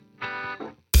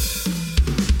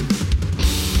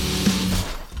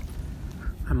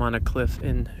I'm on a cliff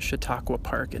in Chautauqua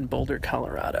Park in Boulder,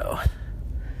 Colorado.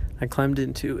 I climbed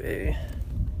into a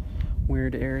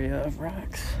weird area of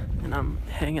rocks and I'm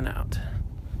hanging out.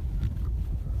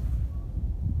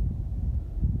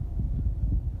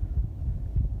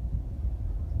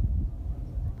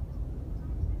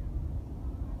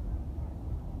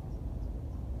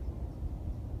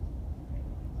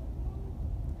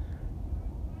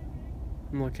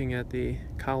 I'm looking at the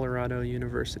Colorado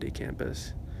University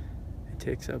campus. It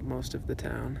takes up most of the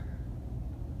town.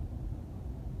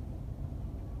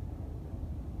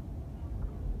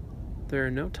 There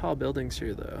are no tall buildings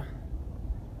here, though.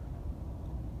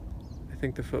 I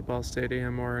think the football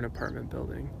stadium or an apartment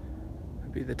building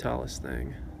would be the tallest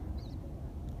thing.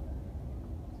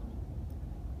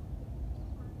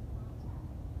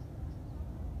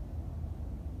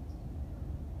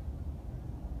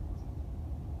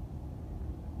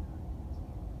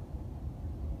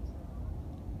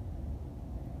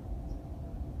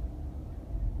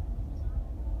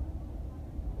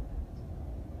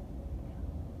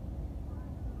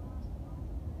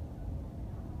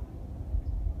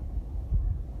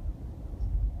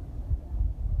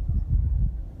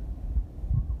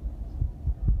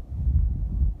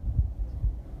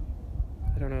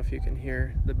 I don't know if you can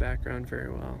hear the background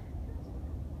very well.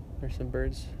 There's some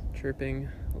birds chirping,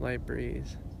 light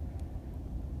breeze,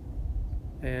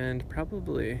 and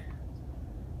probably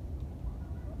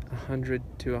 100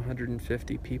 to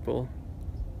 150 people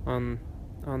on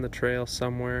the trail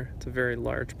somewhere. It's a very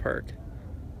large park.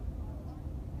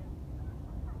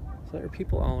 So there are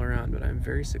people all around, but I'm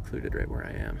very secluded right where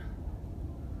I am.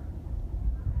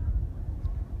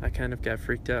 I kind of got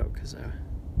freaked out because I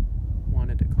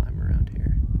wanted to climb around here.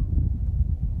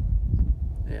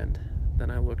 And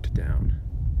then I looked down.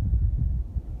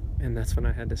 And that's when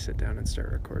I had to sit down and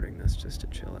start recording this just to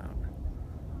chill out.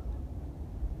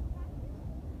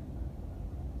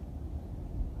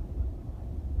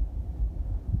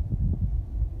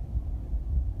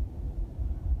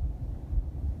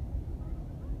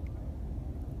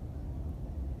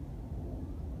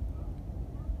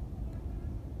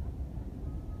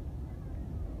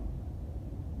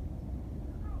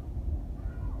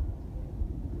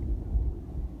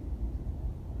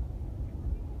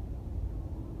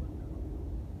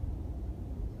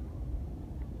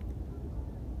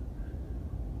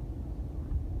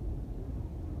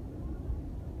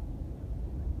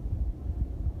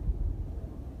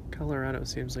 Colorado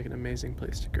seems like an amazing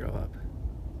place to grow up.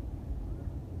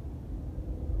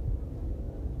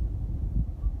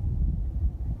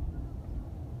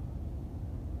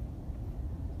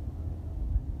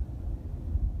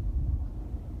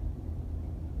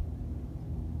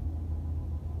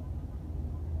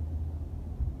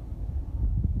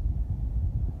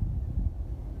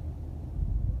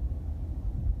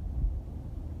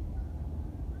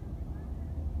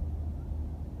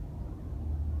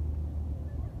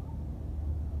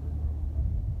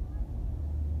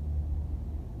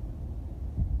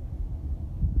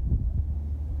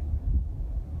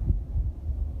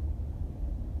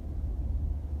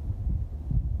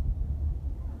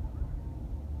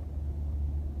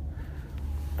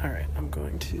 Alright, I'm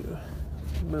going to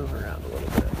move around a little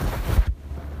bit.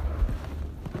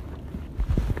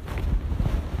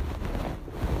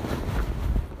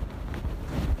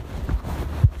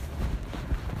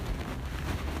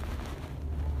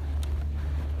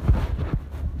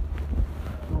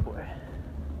 Oh boy.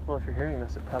 Well, if you're hearing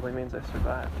this, it probably means I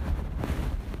survived.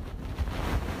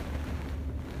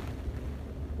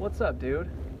 What's up, dude?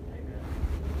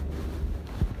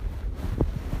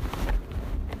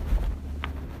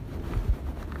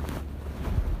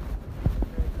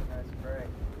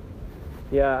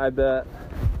 Yeah, I bet.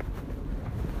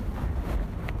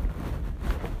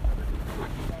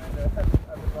 I've been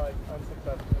like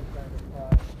unsuccessfully trying to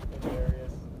climb in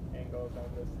various angles on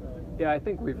this thing. Yeah, I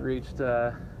think we've reached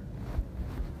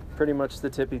pretty much the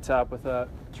tippy top without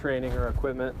training or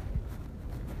equipment.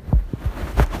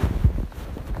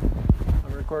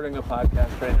 I'm recording a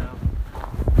podcast right now.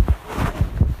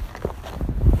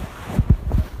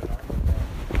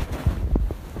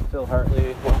 Phil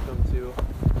Hartley, welcome to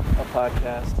a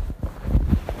podcast.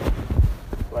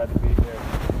 Glad to be here.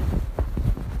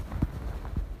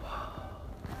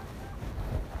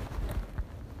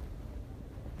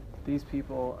 These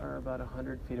people are about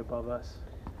 100 feet above us.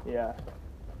 Yeah.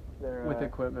 They're, with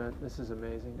equipment. This is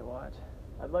amazing to watch.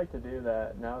 I'd like to do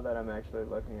that now that I'm actually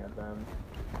looking at them.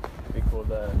 It'd be cool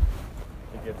to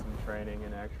get some training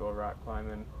in actual rock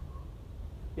climbing.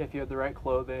 Yeah, if you had the right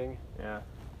clothing. Yeah.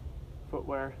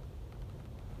 Footwear.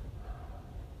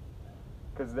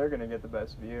 Because they're going to get the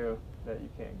best view that you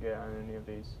can't get on any of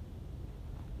these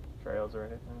trails or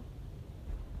anything.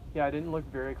 Yeah, I didn't look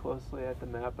very closely at the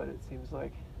map, but it seems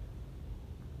like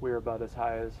we're about as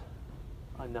high as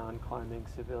a non-climbing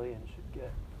civilian should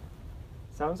get.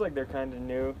 Sounds like they're kind of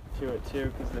new to it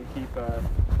too, because they keep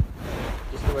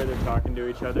just the way they're talking to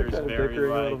each other is Kinda very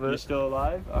bickering a little like, bit. "You still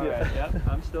alive? All Yeah. right, yeah,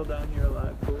 I'm still down here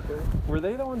alive." Cool. Were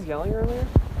they the ones yelling earlier?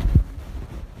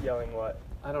 Yelling what?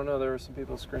 I don't know, there were some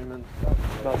people screaming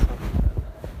about something.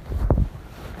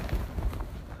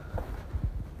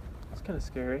 It's kind of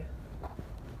scary.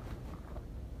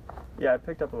 Yeah, I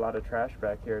picked up a lot of trash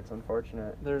back here. It's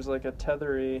unfortunate. There's like a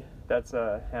tethery. That's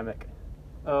a hammock.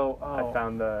 Oh. I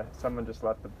found someone just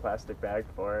left the plastic bag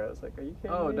for it. I was like, "Are you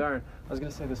kidding me?" Oh darn! I was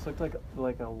gonna say this looked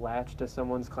like a latch to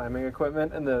someone's climbing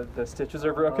equipment, and the stitches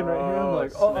are broken right here. I'm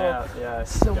like, oh, snap. Yeah,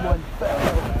 someone got fell.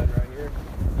 bad right here.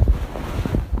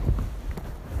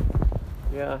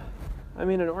 Yeah, I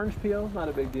mean an orange peel, not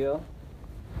a big deal.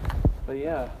 But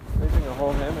yeah, raising a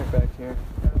whole hammock back here.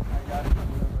 I got some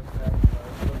of them with that.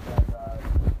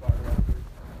 Spire records.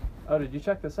 Oh, did you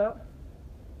check this out?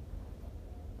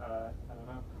 I don't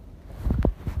know.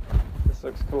 This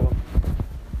looks cool.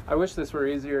 I wish this were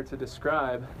easier to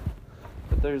describe,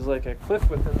 but there's like a cliff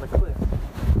within the cliff.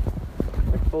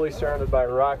 Like fully surrounded by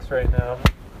rocks right now.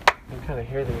 You can kind of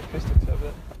hear the acoustics of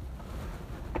it.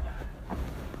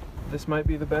 This might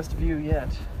be the best view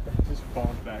yet. It just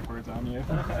falls backwards on you.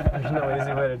 There's no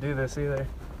easy way to do this either.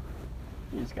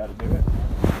 You just gotta do it.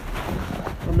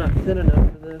 I'm not thin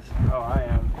enough for this. Oh, I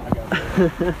am. I got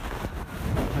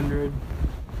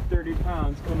 130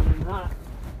 pounds coming in hot.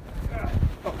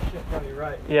 Oh shit, no, you're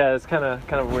right. Yeah, it's kind of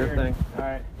a weird thing.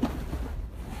 Alright.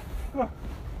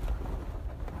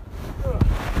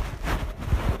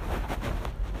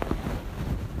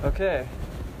 Okay.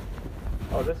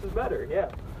 Oh, this is better, yeah.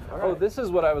 All right. Oh, this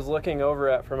is what I was looking over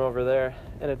at from over there,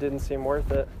 and it didn't seem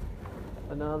worth it.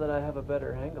 But now that I have a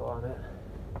better angle on it,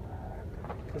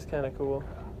 it's kind of cool.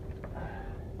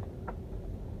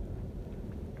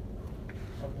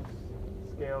 I'll just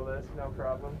scale this, no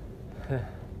problem.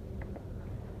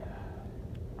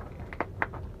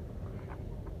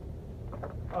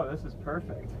 Oh, this is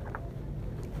perfect.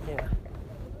 Yeah.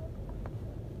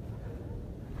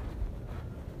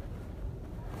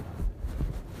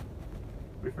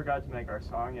 We forgot to make our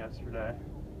song yesterday.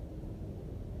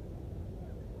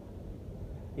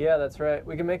 Yeah, that's right.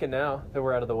 We can make it now that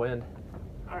we're out of the wind.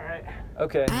 All right.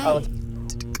 Okay. Hey.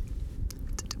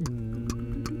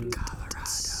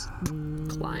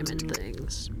 Climbing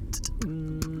things.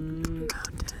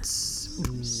 Mountains.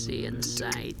 Seeing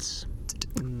sights.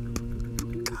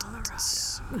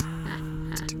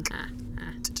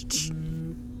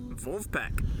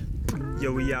 Wolfpack.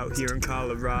 Yo, we out here in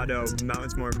Colorado.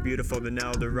 Mountains more beautiful than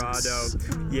El Dorado.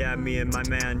 Yeah, me and my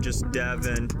man just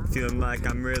Devin. Feeling like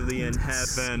I'm really in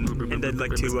heaven. And I'd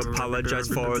like to apologize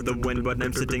for the wind, but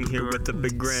I'm sitting here with a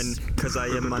big grin. Cause I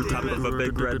am on top of a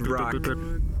big red rock.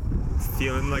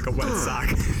 Feeling like a wet sock.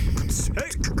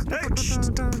 Hey, hey.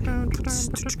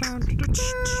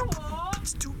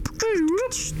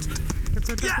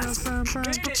 Yes!